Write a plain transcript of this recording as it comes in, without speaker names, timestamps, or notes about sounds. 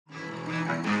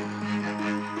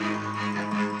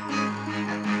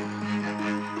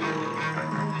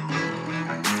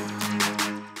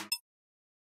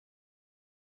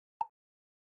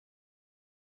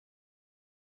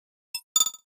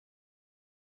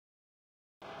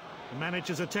The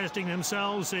managers are testing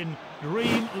themselves in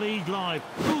Green League Live.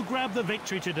 Who'll grab the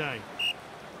victory today?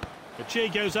 The cheer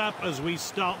goes up as we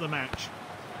start the match.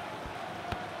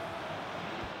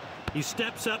 He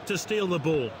steps up to steal the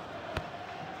ball.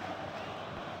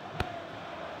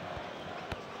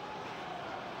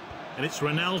 And it's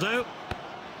Ronaldo.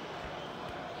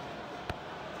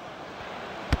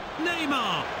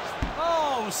 Neymar!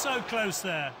 Oh, so close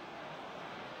there.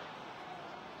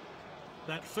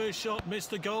 That first shot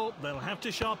missed the goal. They'll have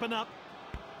to sharpen up.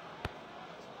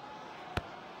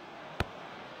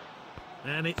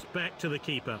 And it's back to the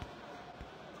keeper.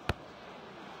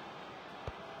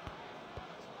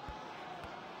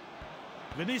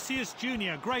 Vinicius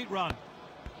Jr., great run.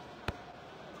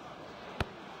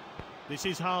 This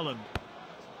is Haaland.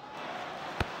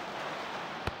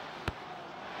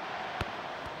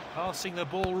 Passing the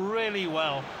ball really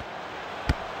well.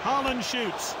 Haaland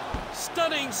shoots.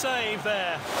 Stunning save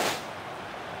there.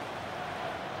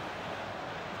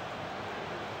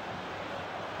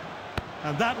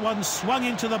 And that one swung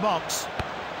into the box.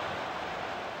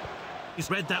 He's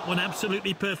read that one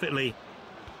absolutely perfectly.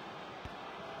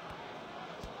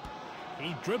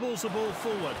 He dribbles the ball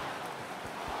forward.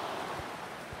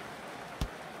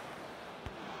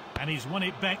 And he's won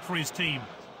it back for his team.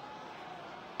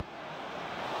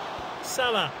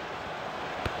 Salah.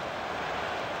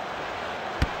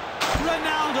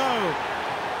 Ronaldo!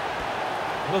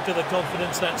 Look at the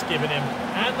confidence that's given him.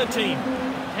 And the team.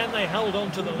 Can they hold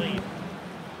on to the lead?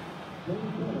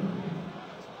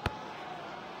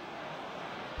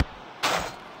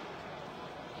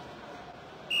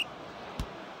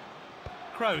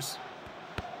 Kroos.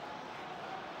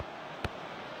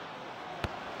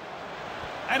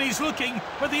 And he's looking,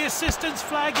 but the assistant's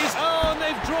flag is... Oh, and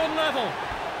they've drawn level.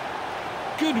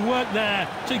 Good work there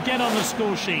to get on the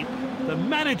score sheet. The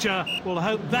manager will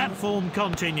hope that form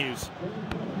continues.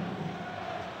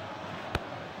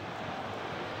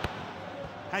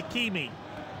 Hakimi.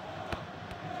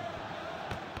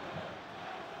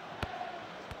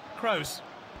 Kroos.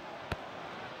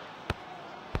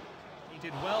 He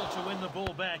did well to win the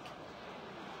ball back.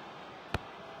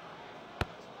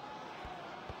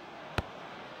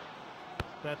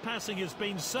 Their passing has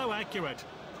been so accurate.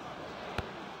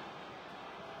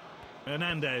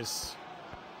 Hernandez.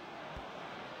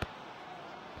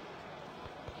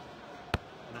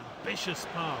 An ambitious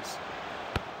pass.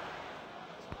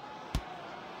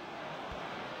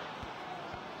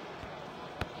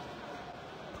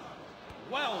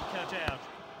 Well cut out.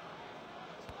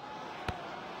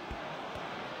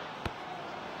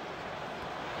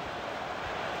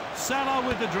 Salah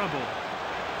with the dribble.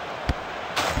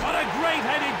 What a great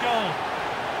headed goal.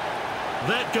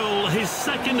 That goal, his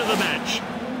second of the match.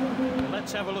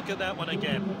 Let's have a look at that one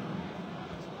again.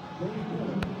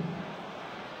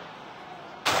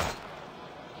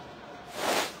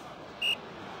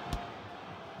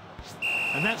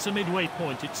 And that's a midway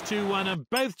point. It's 2-1 and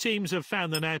both teams have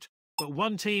found the net, but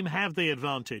one team have the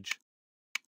advantage.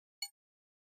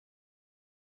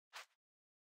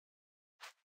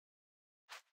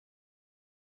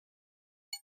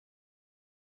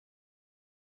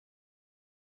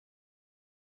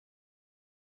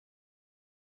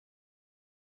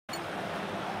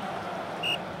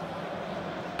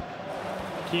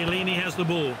 Chiellini has the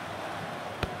ball.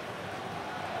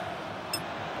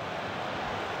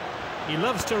 He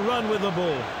loves to run with the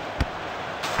ball.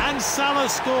 And Salah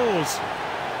scores.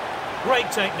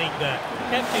 Great technique there.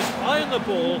 Kept his eye on the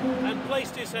ball and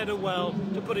placed his header well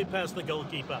to put it past the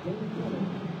goalkeeper.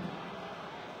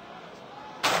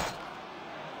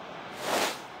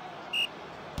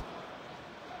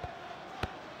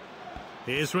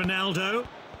 Here's Ronaldo.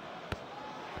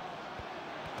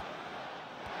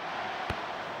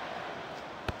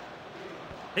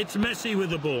 It's Messi with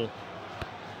the ball.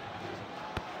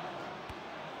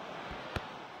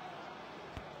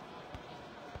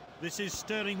 This is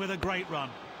Sterling with a great run.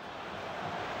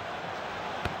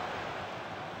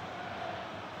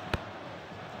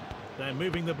 They're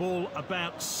moving the ball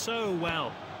about so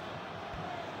well.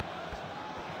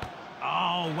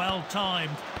 Oh, well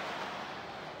timed.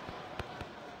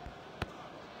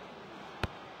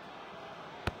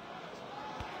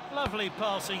 Lovely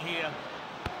passing here.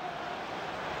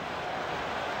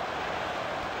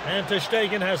 And Ter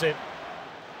Stegen has it.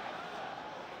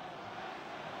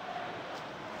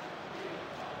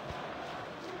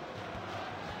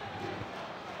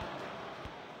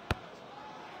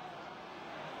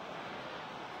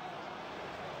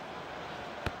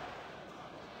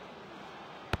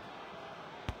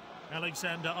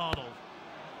 Alexander-Arnold.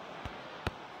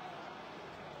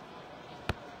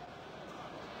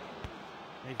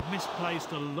 They've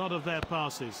misplaced a lot of their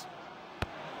passes.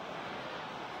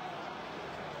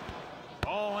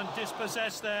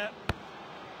 dispossessed there.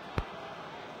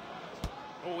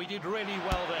 Oh, he did really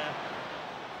well there.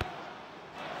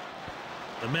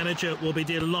 The manager will be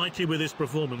delighted with his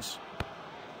performance.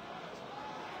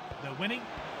 They're winning.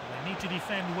 They need to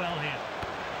defend well here.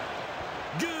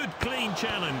 Good, clean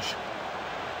challenge.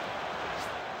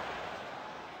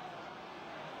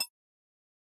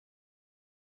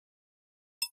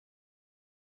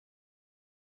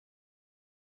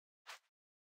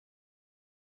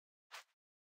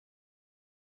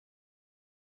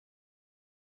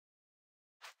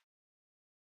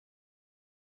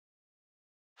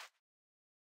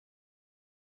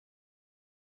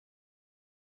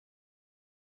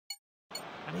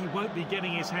 And he won't be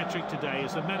getting his hat-trick today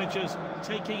as the manager's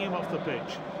taking him off the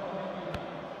pitch.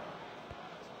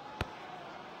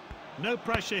 No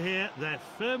pressure here, they're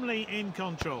firmly in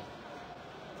control.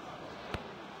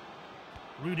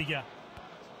 Rudiger.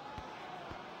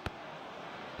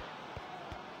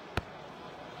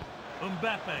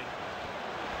 Mbappe.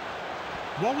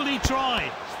 What will he try?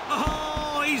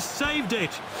 Oh, he's saved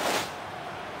it!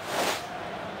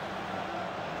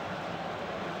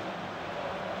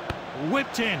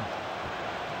 Whipped in.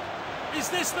 Is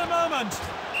this the moment?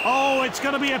 Oh, it's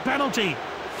going to be a penalty.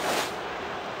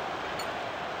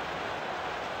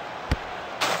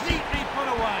 Neatly put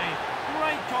away.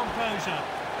 Great composure.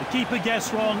 The keeper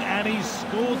guessed wrong and he's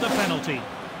scored the penalty.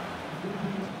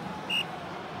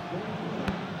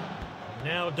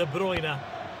 Now De Bruyne.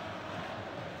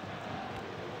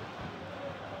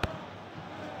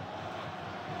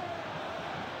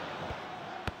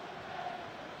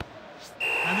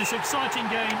 And this exciting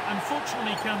game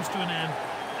unfortunately comes to an end.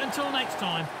 Until next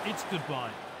time, it's goodbye.